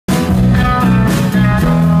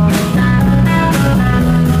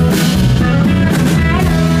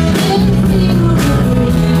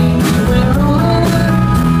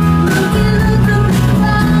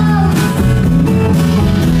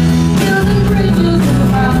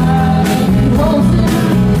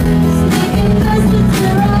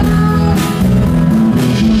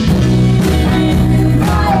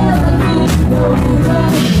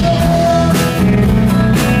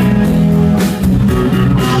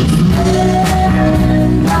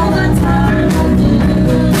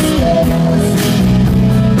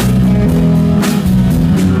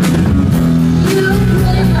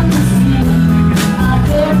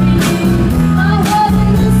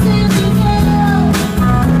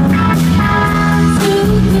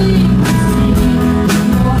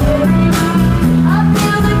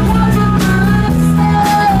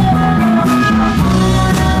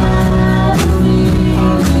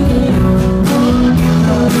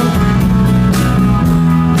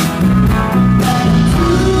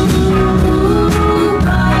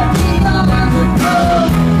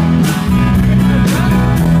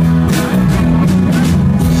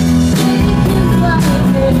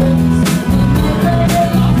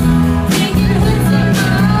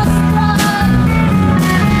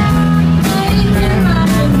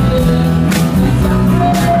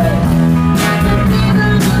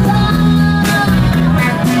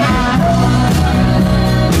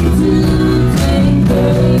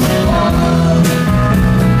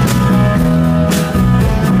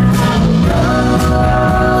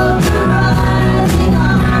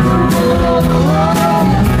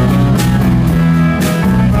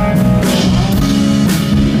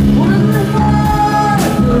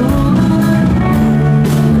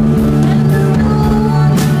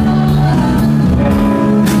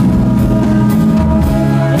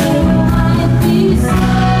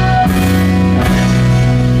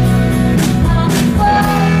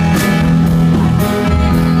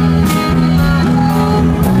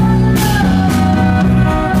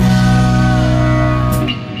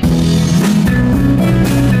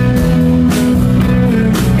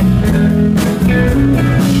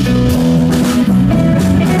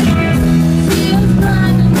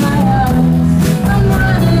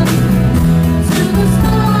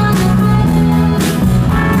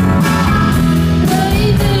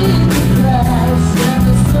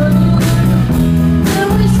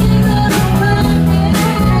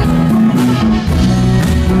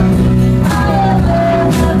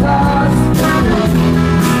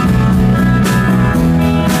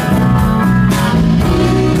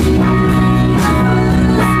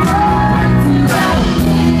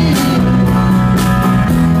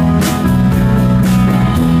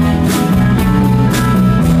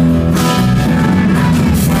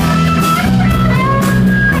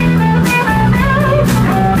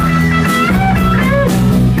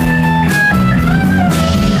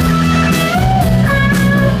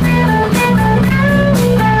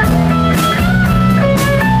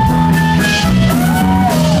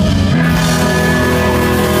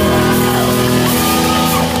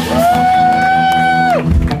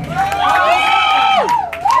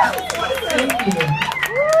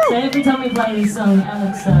this song,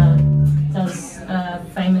 Alex does a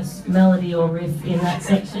famous melody or riff in that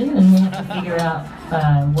section, and we have to figure out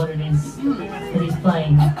what it is that he's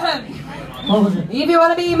playing. What was it? If you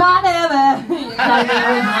want to be my lover, you gotta be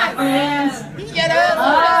with my friends. Get over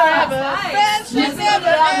the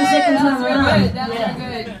second time around. That was Yeah.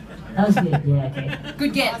 good. That was good, yeah, okay.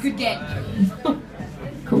 Good get, good get.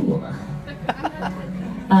 Cool.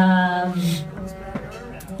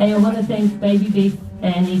 Hey, I want to thank Baby Beef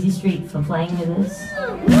and Easy Street for playing with us.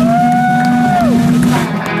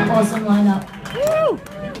 Awesome lineup.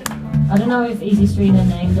 I don't know if Easy Street are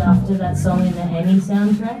named after that song in the Annie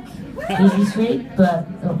soundtrack, Easy Street, but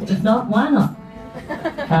if not, why not?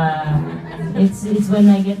 It's when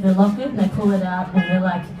they get the locket and they pull it out and they're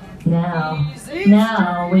like,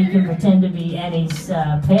 now we can pretend to be Annie's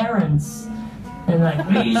parents. And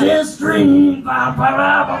like, Easy Street, pow, pow,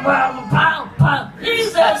 pow, pow, pow, pow, Easy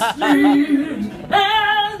Street,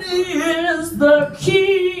 and he is the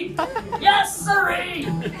key. Yes, sirree.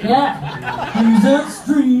 Yeah, Easy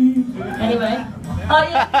Street. Anyway, oh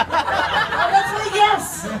yeah, oh, that's a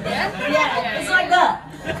yes. Yeah, it's like that.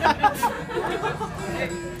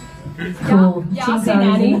 Cool. Yeah, I've seen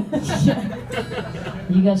Annie.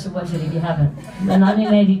 You guys should watch it if you haven't. The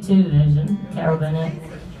 1982 version, Carol Burnett.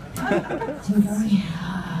 Tim Curry.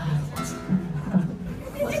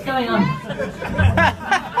 What's going on?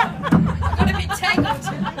 I'm gonna be tangled.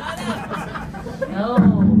 Oh.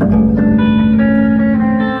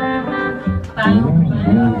 Bang,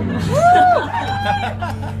 bang.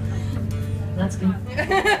 That's good.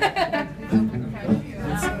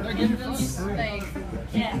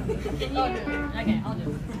 Yeah. Okay, I'll do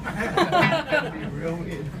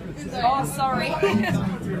it. Oh, sorry.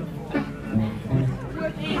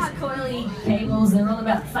 These coily cables, they're all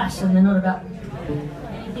about fashion, they're not about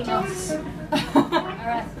anything else.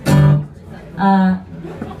 Alright.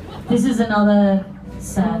 This is another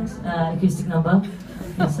sad acoustic number.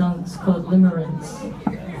 The song's called Limerence.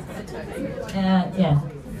 Yeah.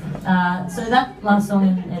 So that last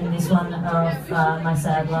song and this one are off my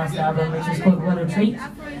sad last album, which is called What a Treat.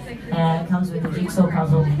 It comes with a jigsaw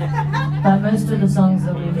puzzle. But most of the songs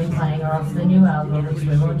that we've been playing are off the new album, which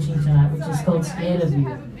we're launching tonight, which is called Scared of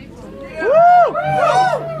You.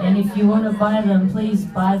 And if you want to buy them, please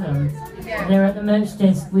buy them. They're at the merch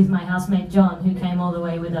desk with my housemate John, who came all the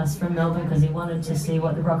way with us from Melbourne because he wanted to see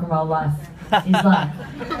what the rock and roll life is like.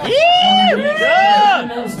 And at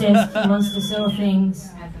the merch desk, he wants to sell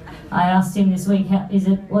things. I asked him this week, is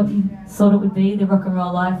it what you thought it would be, the rock and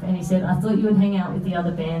roll life? And he said, I thought you would hang out with the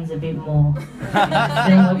other bands a bit more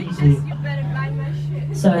than what you do.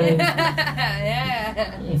 So, if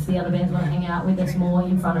the other bands want to hang out with us more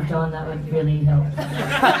in front of John, that would really help.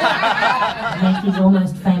 Make his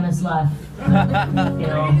almost famous life feel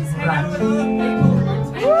right.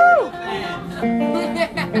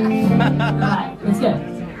 Right, let's go.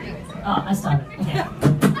 Oh, I started.